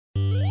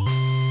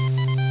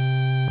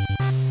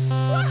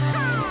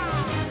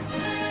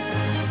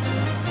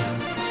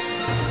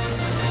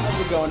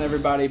going,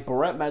 everybody?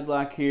 Brett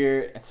Medlock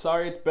here.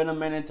 Sorry it's been a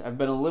minute. I've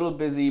been a little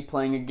busy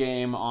playing a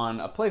game on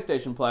a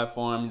PlayStation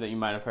platform that you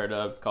might have heard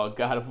of. It's called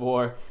God of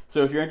War.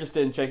 So if you're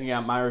interested in checking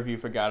out my review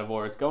for God of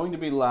War, it's going to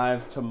be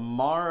live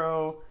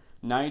tomorrow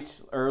night,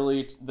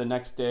 early the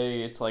next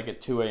day. It's like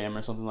at 2 a.m.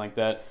 or something like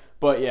that.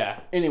 But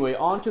yeah, anyway,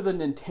 on to the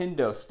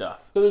Nintendo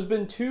stuff. So there's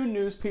been two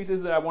news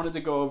pieces that I wanted to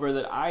go over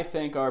that I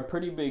think are a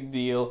pretty big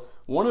deal.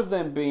 One of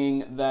them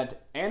being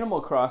that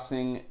Animal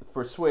Crossing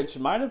for Switch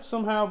might have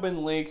somehow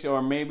been leaked,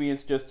 or maybe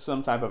it's just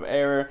some type of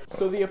error.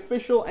 So the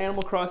official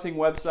Animal Crossing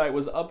website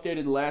was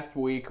updated last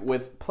week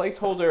with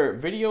placeholder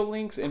video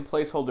links and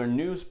placeholder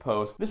news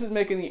posts. This is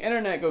making the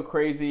internet go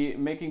crazy,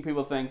 making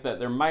people think that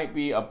there might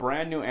be a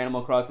brand new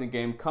Animal Crossing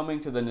game coming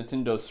to the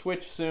Nintendo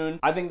Switch soon.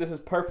 I think this is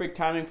perfect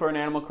timing for an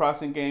Animal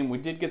Crossing game. We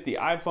did get the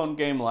iPhone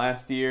game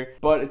last year,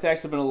 but it's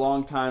actually been a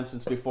long time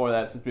since before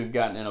that, since we've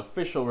gotten an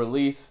official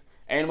release.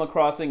 Animal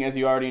Crossing, as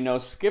you already know,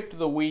 skipped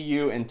the Wii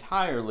U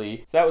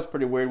entirely, so that was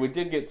pretty weird. We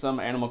did get some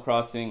Animal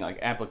Crossing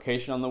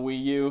application on the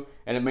Wii U,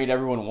 and it made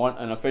everyone want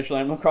an official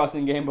Animal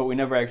Crossing game, but we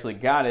never actually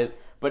got it.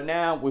 But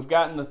now, we've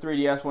gotten the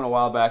 3DS one a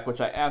while back,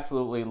 which I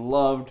absolutely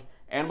loved.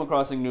 Animal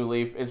Crossing New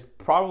Leaf is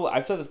probably,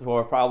 I've said this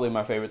before, probably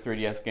my favorite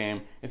 3DS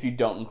game, if you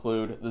don't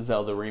include the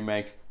Zelda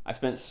remakes. I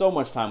spent so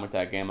much time with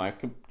that game, I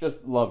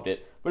just loved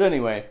it. But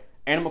anyway,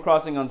 Animal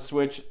Crossing on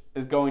Switch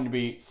is going to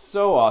be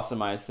so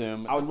awesome, I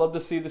assume. I would love to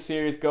see the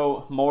series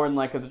go more in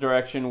the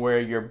direction where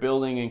you're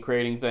building and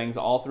creating things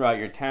all throughout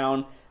your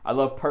town. I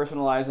love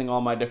personalizing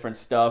all my different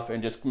stuff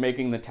and just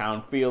making the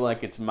town feel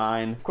like it's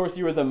mine. Of course,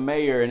 you were the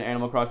mayor in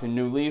Animal Crossing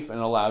New Leaf and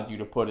allowed you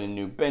to put in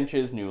new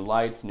benches, new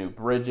lights, new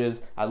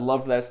bridges. I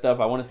loved that stuff.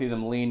 I want to see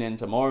them lean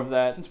into more of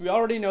that. Since we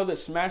already know that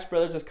Smash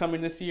Brothers is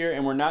coming this year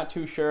and we're not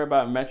too sure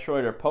about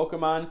Metroid or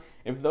Pokemon,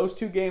 if those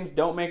two games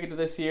don't make it to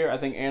this year, I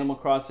think Animal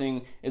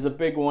Crossing is a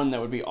big one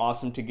that would be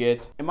awesome to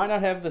get. It might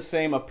not have the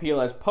same appeal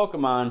as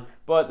Pokemon,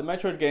 but the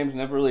Metroid games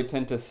never really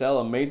tend to sell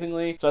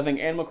amazingly, so I think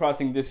Animal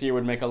Crossing this year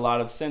would make a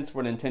lot of sense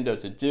for Nintendo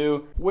to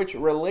do. Which,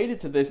 related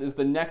to this, is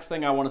the next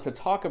thing I wanted to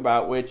talk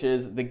about, which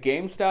is the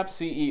GameStop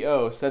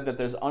CEO said that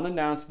there's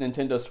unannounced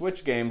Nintendo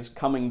Switch games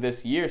coming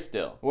this year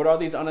still. What are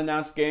these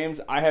unannounced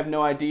games? I have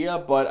no idea,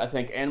 but I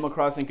think Animal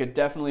Crossing could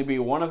definitely be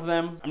one of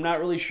them. I'm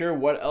not really sure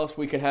what else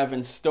we could have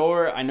in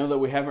store. I know that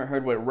we haven't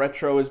heard what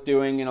Retro is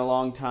doing in a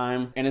long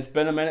time, and it's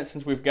been a minute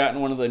since we've gotten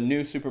one of the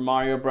new Super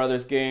Mario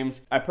Brothers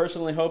games. I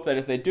personally hope that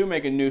if they do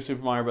make a new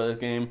Super Mario Brothers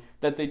game,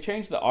 that they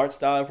change the art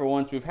style for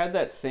once. We've had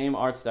that same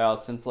art style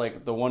since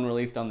the one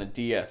released on the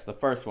DS, the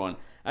first one.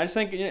 I just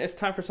think it's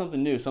time for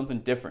something new,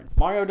 something different.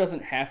 Mario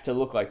doesn't have to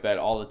look like that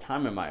all the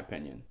time, in my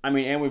opinion. I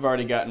mean, and we've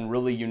already gotten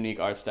really unique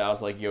art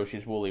styles like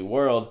Yoshi's Woolly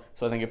World,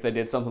 so I think if they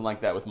did something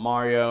like that with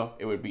Mario,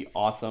 it would be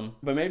awesome.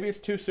 But maybe it's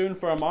too soon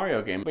for a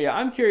Mario game. But yeah,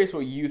 I'm curious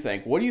what you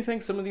think. What do you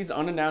think some of these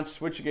unannounced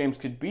Switch games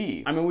could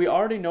be? I mean, we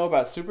already know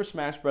about Super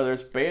Smash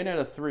Bros.,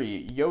 Bayonetta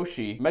 3,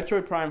 Yoshi,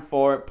 Metroid Prime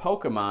 4,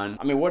 Pokemon.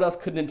 I mean, what else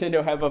could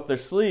Nintendo have up their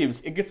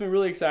sleeves? It gets me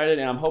really excited,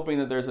 and I'm hoping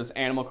that there's this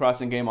Animal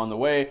Crossing game on the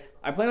way.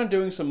 I plan on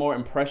doing some more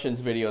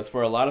impressions videos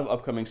for a lot of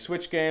upcoming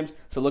Switch games,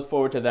 so look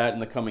forward to that in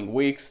the coming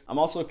weeks. I'm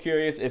also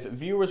curious if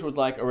viewers would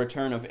like a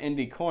return of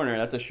Indie Corner.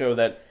 That's a show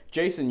that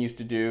Jason used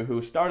to do,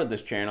 who started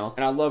this channel,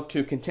 and I'd love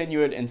to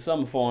continue it in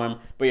some form.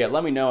 But yeah,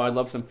 let me know. I'd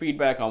love some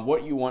feedback on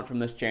what you want from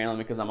this channel,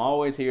 because I'm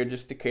always here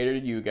just to cater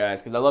to you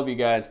guys, because I love you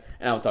guys,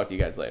 and I'll talk to you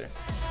guys later.